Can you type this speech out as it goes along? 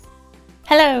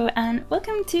Hello and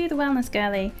welcome to The Wellness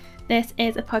Girlie. This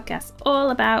is a podcast all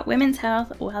about women's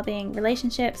health, well-being,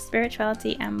 relationships,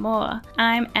 spirituality and more.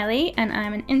 I'm Ellie and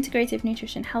I'm an integrative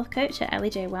nutrition health coach at Ellie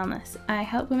J Wellness. I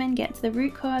help women get to the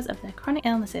root cause of their chronic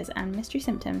illnesses and mystery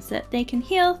symptoms so that they can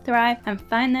heal, thrive and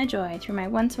find their joy through my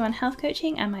one-to-one health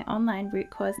coaching and my online root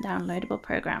cause downloadable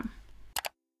program.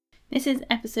 This is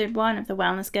episode 1 of The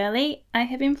Wellness Girlie. I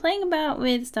have been playing about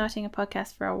with starting a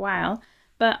podcast for a while,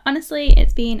 but honestly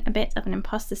it's been a bit of an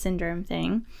imposter syndrome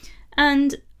thing,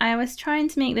 and I was trying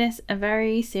to make this a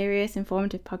very serious,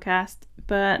 informative podcast,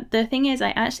 but the thing is I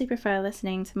actually prefer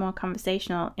listening to more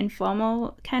conversational,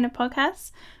 informal kind of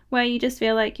podcasts where you just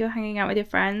feel like you're hanging out with your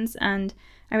friends, and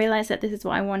I realised that this is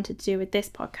what I wanted to do with this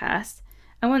podcast.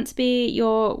 I want to be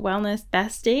your wellness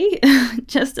bestie,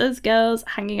 just us girls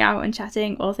hanging out and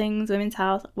chatting all things women's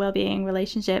health, well-being,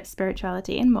 relationships,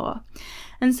 spirituality and more.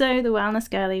 And so The Wellness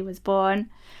Girlie was born.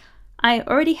 I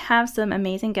already have some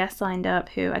amazing guests lined up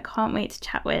who I can't wait to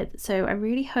chat with, so I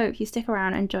really hope you stick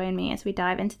around and join me as we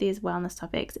dive into these wellness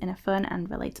topics in a fun and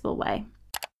relatable way.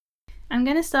 I'm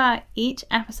going to start each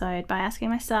episode by asking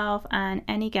myself and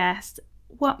any guest,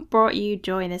 what brought you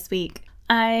joy this week?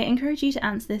 I encourage you to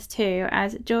answer this too,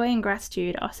 as joy and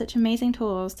gratitude are such amazing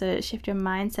tools to shift your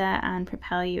mindset and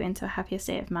propel you into a happier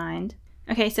state of mind.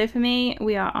 Okay, so for me,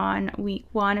 we are on week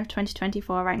 1 of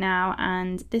 2024 right now,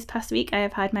 and this past week I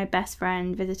have had my best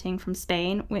friend visiting from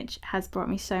Spain, which has brought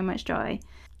me so much joy.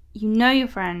 You know your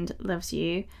friend loves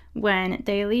you when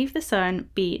they leave the sun,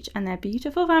 beach and their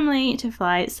beautiful family to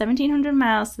fly 1700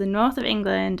 miles to the north of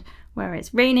England where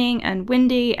it's raining and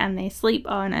windy and they sleep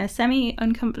on a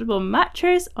semi-uncomfortable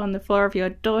mattress on the floor of your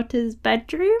daughter's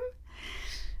bedroom.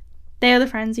 They are the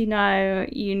friends you know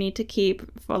you need to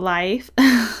keep for life.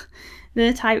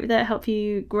 They're the type that help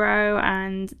you grow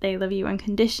and they love you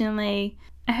unconditionally.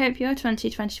 I hope your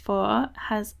 2024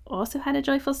 has also had a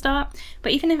joyful start,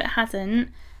 but even if it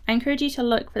hasn't, I encourage you to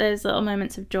look for those little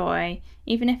moments of joy,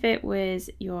 even if it was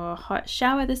your hot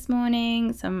shower this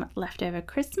morning, some leftover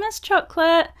Christmas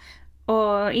chocolate,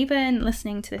 or even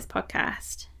listening to this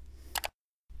podcast.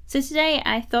 So today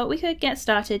I thought we could get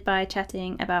started by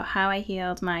chatting about how I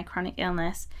healed my chronic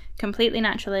illness completely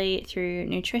naturally through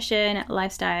nutrition,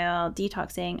 lifestyle,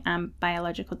 detoxing and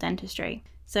biological dentistry.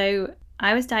 So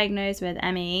I was diagnosed with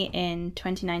ME in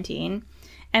 2019.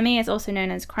 ME is also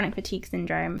known as chronic fatigue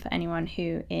syndrome for anyone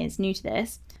who is new to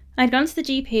this. I'd gone to the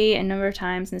GP a number of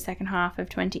times in the second half of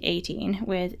 2018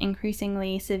 with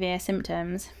increasingly severe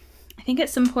symptoms. I think at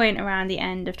some point around the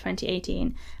end of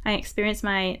 2018, I experienced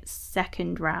my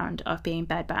second round of being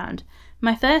bedbound.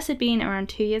 My first had been around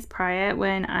 2 years prior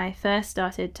when I first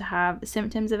started to have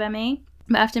symptoms of ME,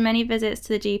 but after many visits to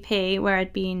the GP where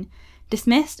I'd been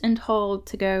dismissed and told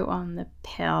to go on the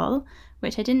pill,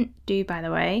 which I didn't do by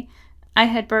the way, I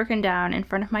had broken down in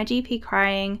front of my GP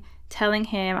crying, telling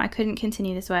him I couldn't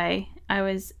continue this way. I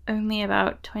was only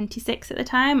about 26 at the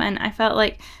time and I felt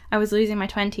like I was losing my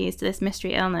 20s to this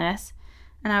mystery illness,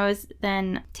 and I was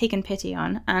then taken pity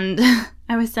on and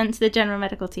I was sent to the general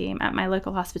medical team at my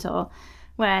local hospital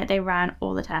where they ran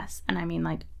all the tests, and I mean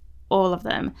like all of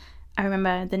them. I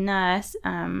remember the nurse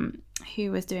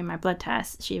who was doing my blood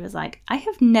tests, she was like, I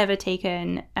have never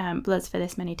taken bloods for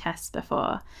this many tests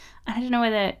before. And I don't know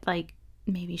whether like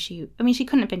maybe she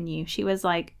couldn't have been new. She was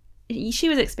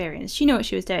experienced. She knew what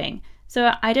she was doing. So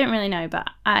I don't really know, but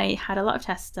I had a lot of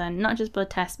tests done, not just blood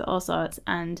tests, but all sorts.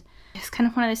 And it's kind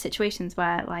of one of those situations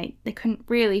where like they couldn't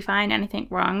really find anything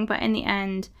wrong. But in the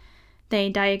end, they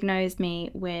diagnosed me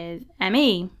with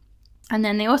ME. And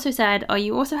then they also said, oh,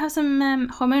 you also have some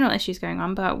hormonal issues going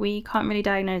on, but we can't really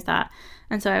diagnose that.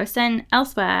 And so I was sent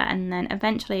elsewhere. And then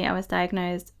eventually I was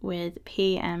diagnosed with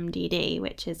PMDD,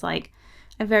 which is like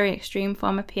a very extreme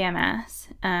form of PMS,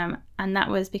 and that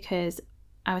was because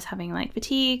I was having like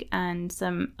fatigue and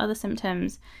some other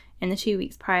symptoms in the 2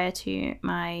 weeks prior to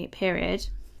my period.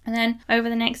 And then over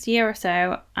the next year or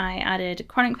so, I added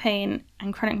chronic pain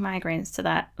and chronic migraines to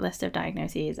that list of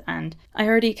diagnoses, and I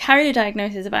already carried a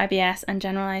diagnosis of IBS and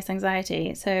generalized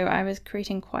anxiety, so I was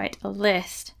creating quite a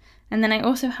list. And then I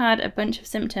also had a bunch of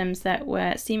symptoms that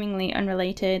were seemingly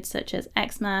unrelated, such as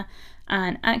eczema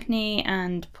and acne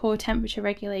and poor temperature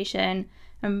regulation.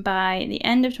 And by the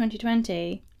end of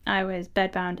 2020, I was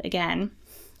bedbound again,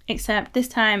 except this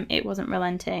time it wasn't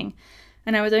relenting.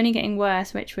 And I was only getting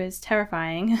worse, which was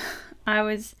terrifying. I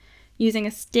was using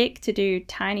a stick to do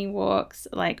tiny walks,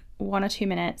 like 1 or 2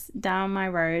 minutes down my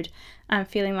road, and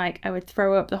feeling like I would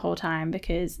throw up the whole time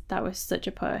because that was such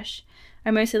a push. I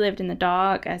mostly lived in the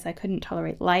dark as I couldn't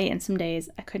tolerate light, and some days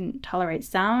I couldn't tolerate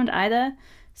sound either.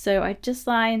 So I'd just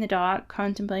lie in the dark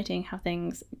contemplating how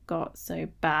things got so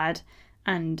bad.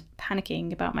 and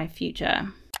panicking about my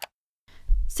future.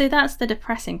 So that's the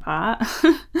depressing part,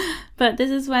 but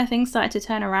this is where things started to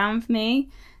turn around for me.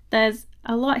 There's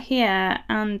a lot here,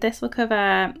 and this will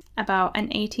cover about an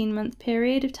 18-month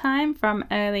period of time from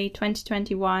early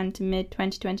 2021 to mid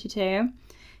 2022.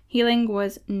 Healing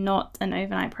was not an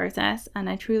overnight process, and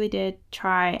I truly did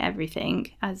try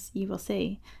everything, as you will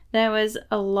see. There was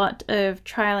a lot of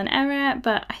trial and error,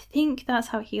 but I think that's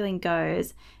how healing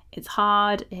goes. It's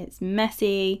hard, it's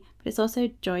messy, but it's also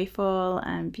joyful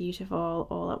and beautiful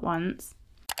all at once.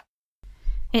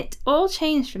 It all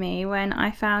changed for me when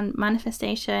I found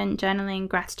manifestation, journaling,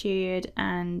 gratitude,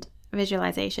 and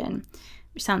visualization,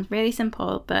 which sounds really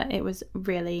simple, but it was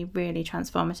really, really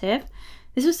transformative.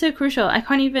 This was so crucial. I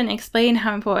can't even explain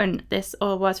how important this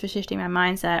all was for shifting my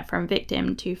mindset from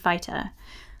victim to fighter.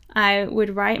 I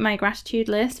would write my gratitude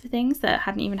list for things that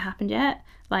hadn't even happened yet,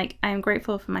 like I am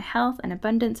grateful for my health and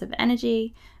abundance of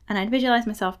energy, and I'd visualize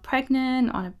myself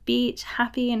pregnant, on a beach,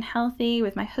 happy and healthy,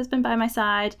 with my husband by my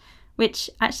side, which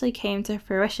actually came to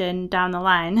fruition down the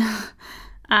line.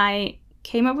 I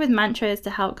came up with mantras to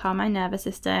help calm my nervous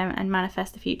system and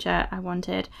manifest the future I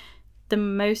wanted. The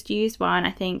most used one,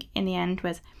 I think, in the end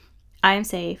was, I am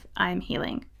safe, I am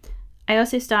healing. I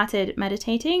also started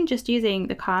meditating, just using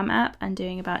the Calm app and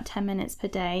doing about 10 minutes per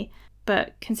day,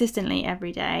 but consistently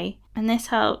every day. And this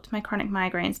helped my chronic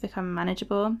migraines become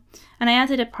manageable. And I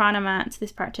added a prana mat to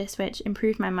this practice, which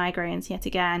improved my migraines yet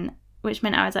again, which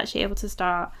meant I was actually able to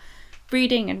start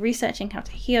reading and researching how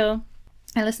to heal.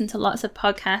 I listened to lots of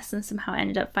podcasts and somehow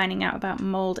ended up finding out about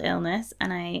mold illness,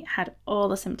 and I had all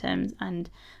the symptoms, and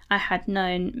I had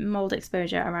known mold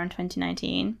exposure around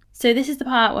 2019. So this is the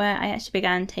part where I actually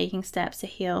began taking steps to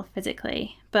heal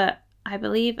physically, but I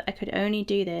believe I could only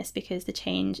do this because the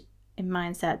change in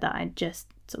mindset that I'd just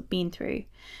sort of been through.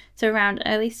 So around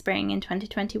early spring in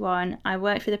 2021, I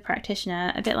worked with a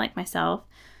practitioner, a bit like myself,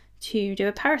 to do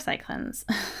a parasite cleanse,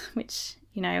 which,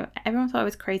 you know, everyone thought I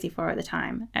was crazy for at the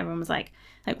time. Everyone was like,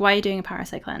 why are you doing a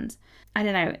parasite cleanse? I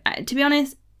don't know. To be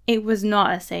honest, it was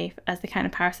not as safe as the kind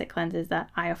of parasite cleanses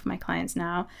that I offer my clients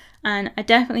now. And I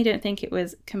definitely don't think it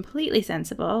was completely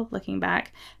sensible looking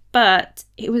back, but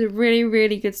it was a really,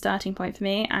 really good starting point for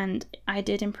me. And I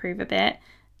did improve a bit,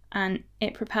 and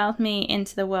it propelled me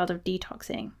into the world of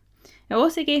detoxing. It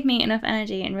also gave me enough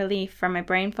energy and relief from my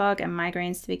brain fog and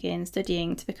migraines to begin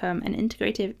studying to become an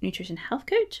integrative nutrition health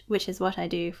coach, which is what I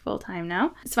do full time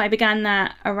now. So I began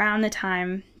that around the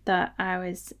time that I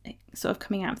was sort of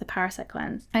coming out of the parasite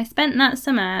cleanse. I spent that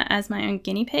summer as my own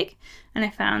guinea pig, and I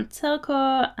found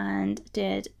Cellcore and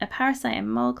did a parasite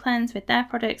and mold cleanse with their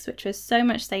products, which was so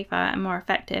much safer and more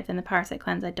effective than the parasite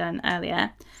cleanse I'd done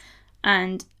earlier.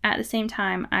 And at the same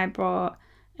time, I brought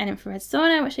an infrared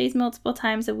sauna, which I use multiple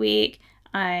times a week.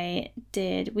 I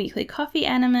did weekly coffee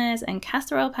enemas and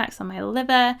castor oil packs on my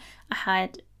liver. I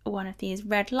had one of these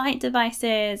red light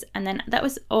devices, and then that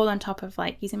was all on top of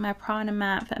like using my prana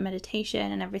mat for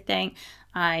meditation and everything.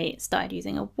 I started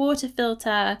using a water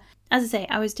filter. As I say,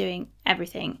 I was doing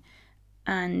everything,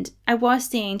 and I was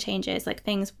seeing changes, like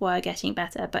things were getting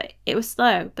better, but it was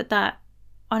slow. But that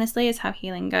honestly is how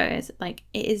healing goes. Like,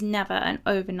 it is never an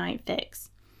overnight fix.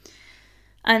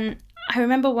 And I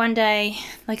remember one day,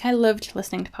 like, I loved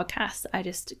listening to podcasts. I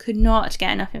just could not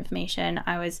get enough information.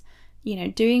 I was,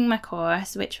 doing my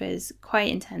course, which was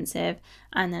quite intensive.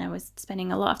 And then I was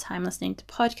spending a lot of time listening to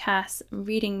podcasts,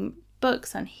 reading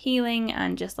books on healing,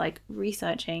 and just like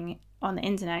researching on the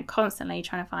internet constantly,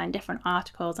 trying to find different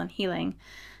articles on healing.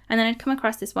 And then I'd come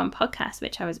across this one podcast,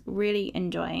 which I was really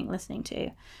enjoying listening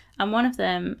to. And one of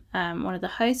them, one of the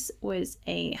hosts was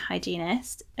a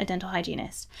dental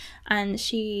hygienist. And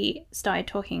she started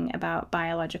talking about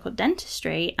biological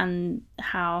dentistry and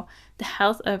how the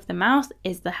health of the mouth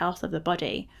is the health of the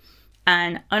body.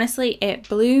 And honestly, it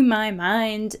blew my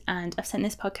mind. And I've sent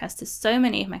this podcast to so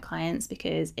many of my clients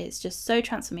because it's just so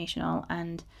transformational.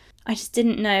 And I just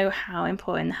didn't know how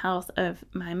important the health of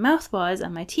my mouth was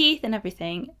and my teeth and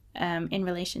everything in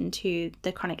relation to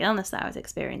the chronic illness that I was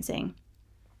experiencing.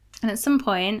 And at some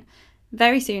point,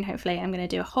 very soon, hopefully, I'm going to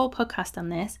do a whole podcast on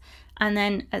this. And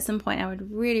then at some point, I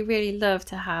would really, really love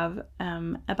to have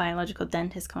a biological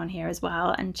dentist come on here as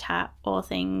well and chat all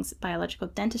things biological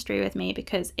dentistry with me,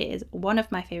 because it is one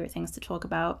of my favorite things to talk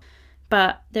about.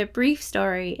 But the brief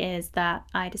story is that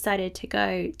I decided to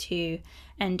go to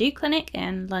Endo Clinic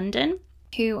in London,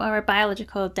 who are a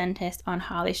biological dentist on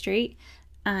Harley Street.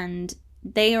 And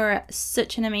they are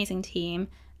such an amazing team.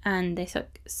 and they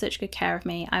took such good care of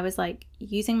me. I was like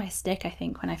using my stick, I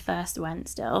think, when I first went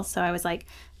still. So I was like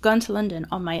gone to London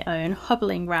on my own,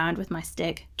 hobbling around with my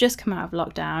stick, just come out of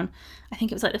lockdown. I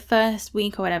think it was like the first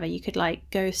week or whatever, you could like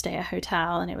go stay at a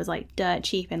hotel and it was like dirt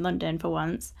cheap in London for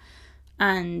once.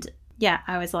 And yeah,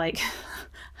 I was like,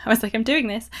 I'm doing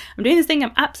this thing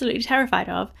I'm absolutely terrified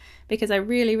of, because I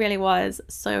really, really was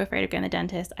so afraid of going to the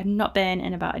dentist. I've not been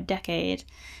in about a decade.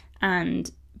 And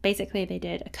basically they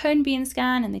did a cone beam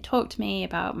scan and they talked to me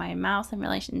about my mouth in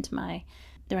relation to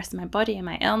the rest of my body and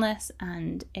my illness,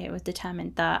 and it was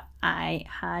determined that I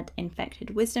had infected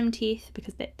wisdom teeth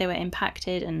because they were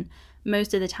impacted, and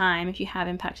most of the time if you have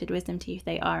impacted wisdom teeth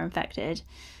they are infected.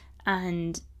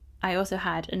 And I also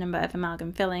had a number of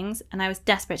amalgam fillings, and I was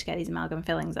desperate to get these amalgam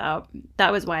fillings out.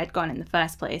 That was why I'd gone in the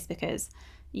first place, because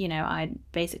I'd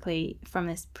basically, from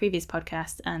this previous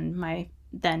podcast and my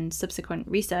then subsequent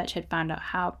research, had found out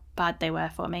how bad they were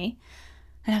for me.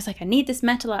 And I was like, I need this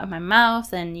metal out of my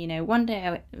mouth, and one day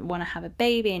I want to have a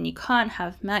baby, and you can't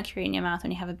have mercury in your mouth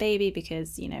when you have a baby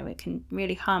because it can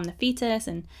really harm the fetus,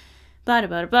 and blah blah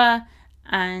blah blah.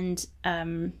 And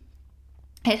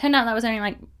it turned out that was only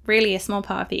like really a small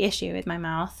part of the issue with my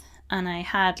mouth, and I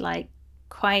had like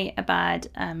quite a bad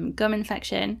gum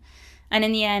infection. And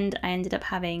in the end I ended up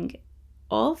having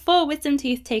all 4 wisdom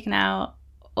teeth taken out,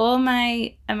 all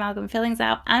my amalgam fillings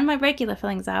out, and my regular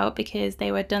fillings out, because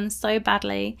they were done so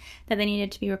badly that they needed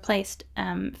to be replaced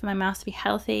for my mouth to be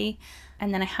healthy.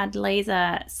 And then I had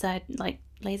laser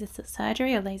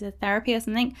surgery or laser therapy or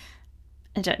something.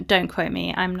 Don't quote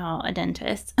me, I'm not a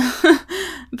dentist,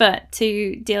 but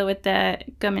to deal with the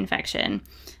gum infection.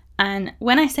 And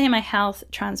when I say my health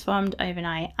transformed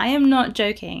overnight, I am not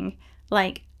joking.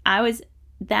 Like, I was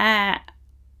there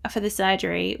for the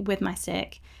surgery with my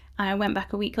stick. I went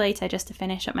back a week later just to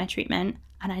finish up my treatment,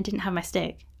 and I didn't have my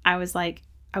stick. I was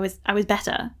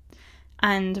better.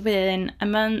 And within a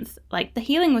month, like, the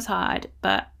healing was hard,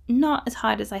 but not as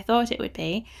hard as I thought it would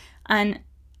be. And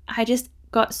I just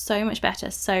got so much better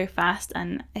so fast.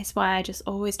 And it's why I just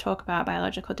always talk about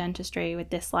biological dentistry with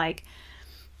this, like,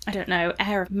 I don't know,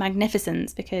 air of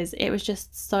magnificence, because it was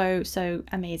just so, so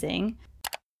amazing.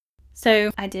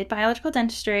 So I did biological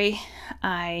dentistry.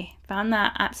 I found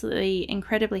that absolutely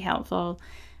incredibly helpful.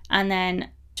 And then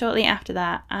shortly after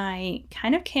that, I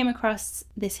kind of came across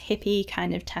this hippie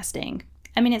kind of testing.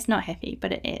 I mean, it's not hippie,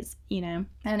 but it is,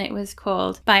 and it was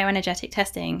called bioenergetic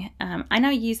testing. I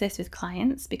now use this with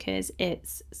clients because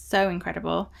it's so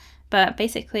incredible. But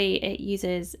basically it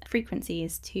uses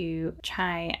frequencies to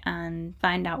try and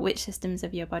find out which systems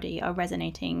of your body are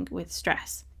resonating with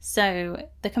stress. So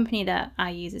the company that I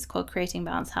use is called Creating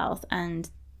Balanced Health, and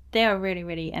they are really,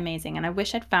 really amazing. And I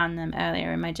wish I'd found them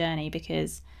earlier in my journey,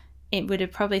 because it would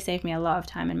have probably saved me a lot of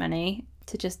time and money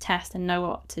to just test and know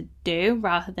what to do,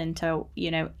 rather than to,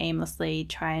 aimlessly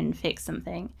try and fix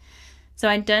something. So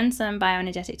I'd done some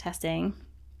bioenergetic testing,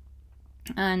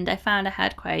 and I found I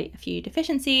had quite a few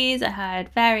deficiencies. I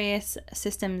had various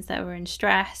systems that were in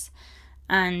stress,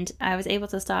 and I was able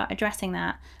to start addressing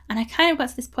that. And I kind of got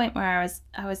to this point where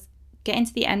I was getting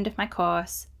to the end of my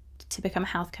course to become a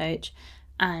health coach,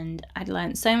 and I'd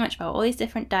learned so much about all these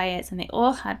different diets, and they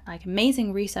all had like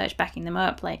amazing research backing them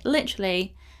up. Like,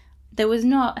 literally, there was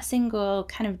not a single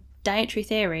kind of dietary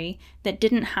theory that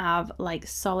didn't have like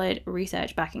solid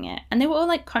research backing it. And they were all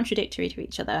like contradictory to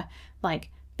each other. Like,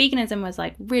 veganism was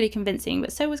like really convincing,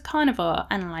 but so was carnivore,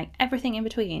 and like everything in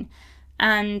between.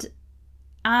 And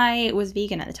I was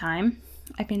vegan at the time.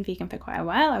 I'd been vegan for quite a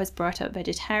while. I was brought up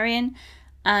vegetarian,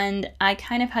 and I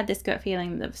kind of had this gut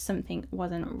feeling that something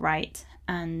wasn't right.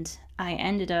 And I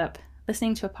ended up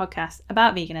listening to a podcast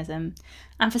about veganism.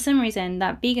 And for some reason,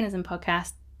 that veganism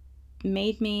podcast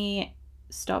made me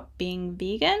stop being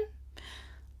vegan.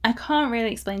 I can't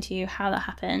really explain to you how that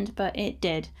happened, but it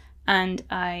did. And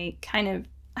I kind of,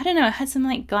 I don't know, I had some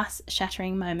like glass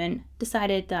shattering moment,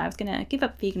 decided that I was going to give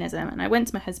up veganism. And I went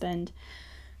to my husband,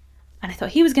 and I thought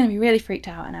he was going to be really freaked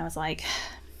out. And I was like,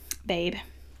 babe,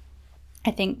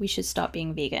 I think we should stop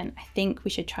being vegan. I think we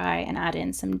should try and add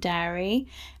in some dairy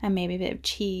and maybe a bit of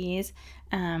cheese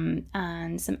and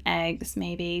some eggs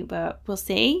maybe, but we'll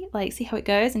see how it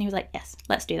goes. And he was like, yes,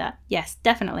 let's do that. Yes,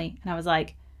 definitely. And I was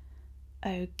like,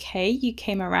 okay, you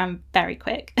came around very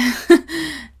quick.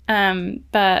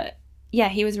 But yeah,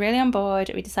 he was really on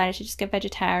board. We decided to just go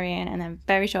vegetarian, and then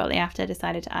very shortly after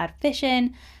decided to add fish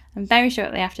in, and very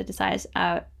shortly after decided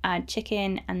to add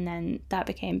chicken, and then that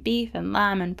became beef and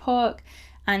lamb and pork.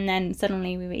 And then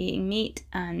suddenly we were eating meat,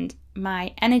 and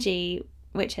my energy,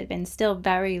 which had been still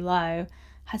very low,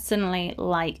 had suddenly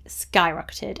like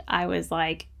skyrocketed. I was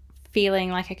like feeling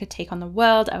like I could take on the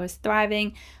world. I was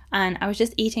thriving, and I was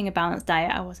just eating a balanced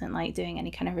diet. I wasn't like doing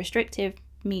any kind of restrictive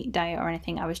meat diet or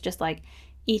anything. I was just like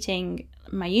eating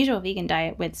my usual vegan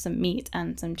diet with some meat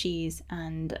and some cheese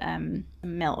and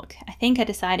milk. I think I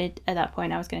decided at that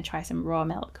point I was going to try some raw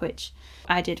milk, which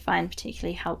I did find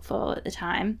particularly helpful at the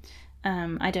time.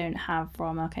 I don't have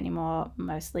raw milk anymore,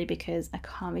 mostly because I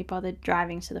can't be bothered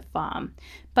driving to the farm.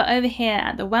 But over here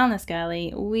at the Wellness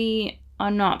Girly, we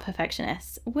are not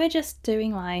perfectionists. We're just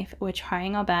doing life, we're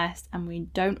trying our best, and we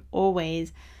don't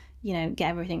always, get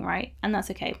everything right, and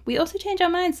that's okay. We also change our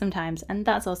minds sometimes, and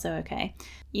that's also okay.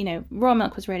 Raw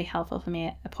milk was really helpful for me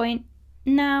at a point.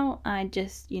 Now I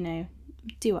just,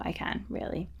 do what I can,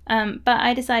 really. But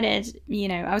I decided,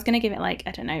 I was going to give it like,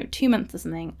 2 months or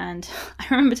something. And I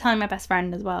remember telling my best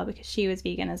friend as well, because she was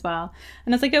vegan as well.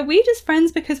 And I was like, are we just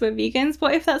friends because we're vegans?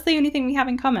 What if that's the only thing we have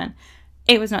in common?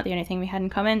 It was not the only thing we had in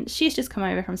common. She's just come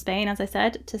over from Spain, as I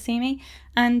said, to see me,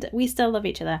 and we still love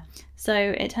each other. So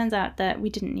it turns out that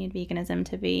we didn't need veganism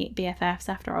to be BFFs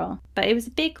after all. But it was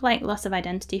a big loss of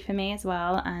identity for me as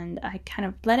well, and I kind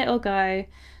of let it all go.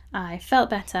 I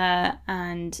felt better,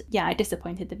 and yeah, I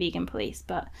disappointed the vegan police,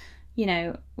 but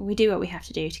we do what we have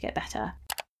to do to get better.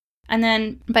 And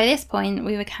then by this point,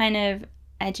 we were kind of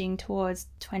edging towards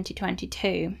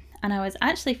 2022, and I was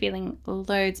actually feeling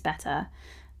loads better.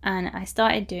 And I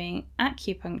started doing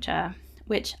acupuncture,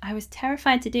 which I was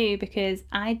terrified to do because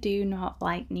I do not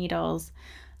like needles.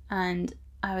 And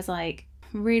I was like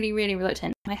really, really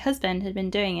reluctant. My husband had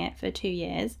been doing it for 2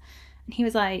 years, and he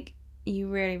was like, you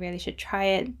really, really should try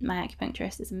it. My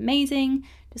acupuncturist is amazing.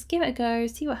 Just give it a go,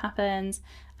 see what happens.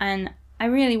 And I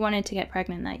really wanted to get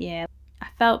pregnant that year. I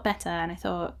felt better, and I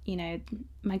thought,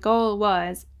 my goal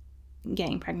was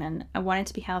getting pregnant. I wanted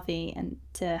to be healthy and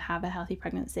to have a healthy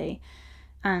pregnancy.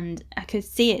 And I could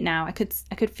see it now. I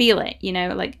could feel it,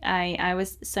 I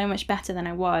was so much better than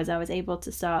I was. I was able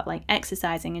to start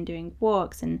exercising and doing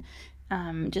walks and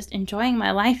just enjoying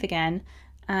my life again.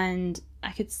 And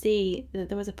I could see that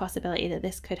there was a possibility that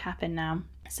this could happen now.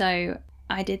 So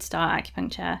I did start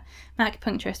acupuncture. My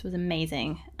acupuncturist was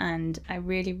amazing, and I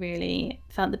really, really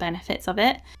felt the benefits of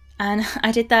it. And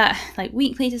I did that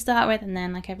weekly to start with, and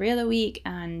then every other week,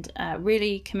 and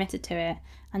really committed to it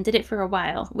and did it for a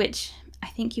while, which I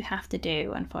think you have to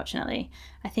do, unfortunately.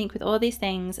 I think with all these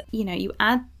things, you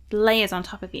add layers on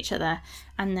top of each other,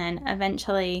 and then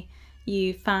eventually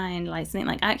you find something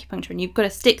like acupuncture, and you've got to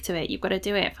stick to it. You've got to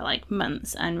do it for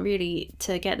months, and really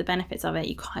to get the benefits of it,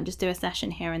 you can't just do a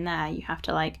session here and there. You have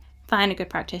to find a good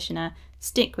practitioner,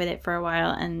 stick with it for a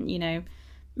while, and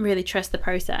really trust the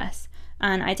process.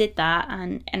 And I did that,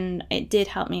 and it did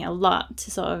help me a lot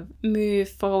to sort of move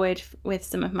forward with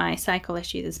some of my cycle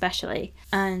issues, especially.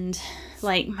 And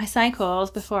my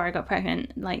cycles before I got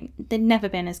pregnant, they'd never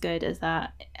been as good as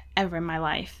that ever in my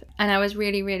life. And I was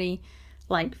really, really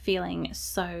feeling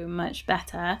so much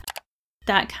better.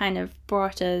 That kind of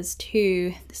brought us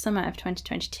to the summer of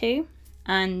 2022,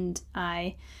 and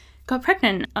I got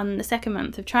pregnant on the second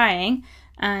month of trying,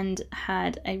 and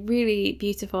had a really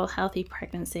beautiful, healthy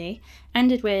pregnancy.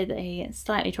 Ended with a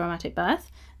slightly traumatic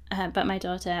birth, but my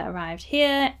daughter arrived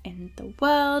here in the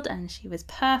world, and she was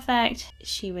perfect.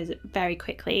 She was very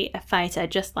quickly a fighter,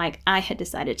 just like I had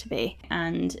decided to be.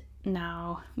 And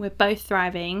now we're both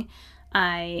thriving.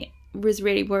 I was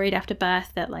really worried after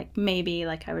birth that maybe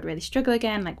I would really struggle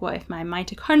again. What if my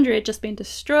mitochondria had just been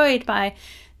destroyed by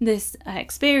this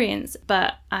experience?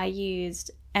 But I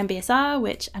used MBSR,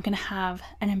 which I'm going to have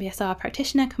an MBSR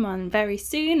practitioner come on very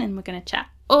soon, and we're going to chat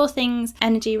all things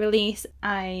energy release.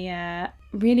 I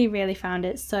really, really found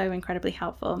it so incredibly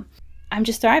helpful. I'm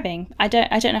just thriving. I don't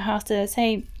know how else to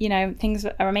say, things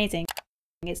are amazing.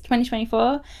 It's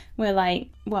 2024.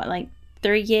 We're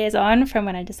 3 years on from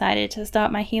when I decided to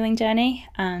start my healing journey,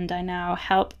 and I now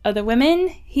help other women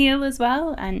heal as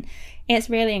well, and it's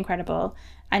really incredible.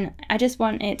 And I just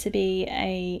want it to be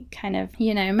a kind of,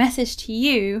 message to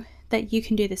you that you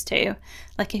can do this too.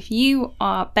 If you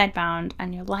are bedbound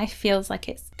and your life feels like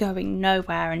it's going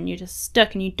nowhere and you're just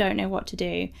stuck and you don't know what to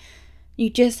do, you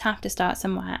just have to start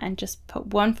somewhere and just put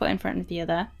one foot in front of the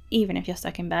other, even if you're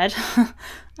stuck in bed,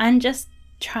 and just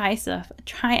try stuff,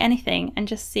 try anything, and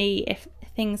just see if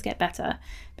things get better,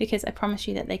 because I promise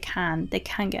you that they can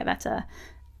get better.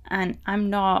 And I'm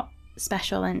not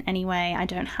special in any way. I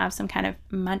don't have some kind of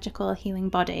magical healing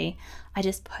body. I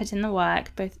just put in the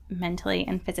work, both mentally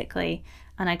and physically,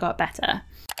 and I got better.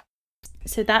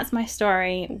 So that's my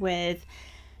story with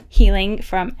healing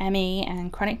from ME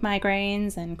and chronic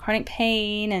migraines and chronic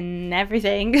pain and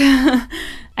everything.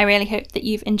 I really hope that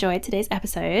you've enjoyed today's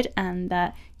episode and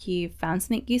that you've found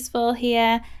something useful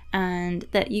here, and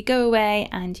that you go away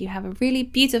and you have a really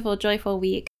beautiful, joyful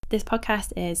week. This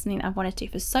podcast is something that I've wanted to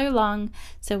do for so long,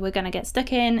 so we're going to get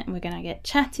stuck in and we're going to get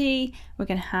chatty, we're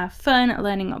going to have fun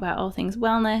learning about all things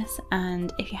wellness.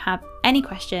 And if you have any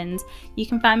questions, you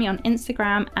can find me on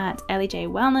Instagram at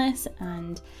ellejwellness,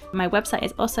 and my website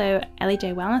is also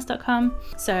ellejwellness.com,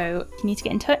 so if you need to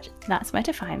get in touch, that's where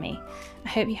to find me. I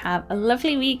hope you have a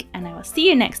lovely week and I will see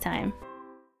you next time.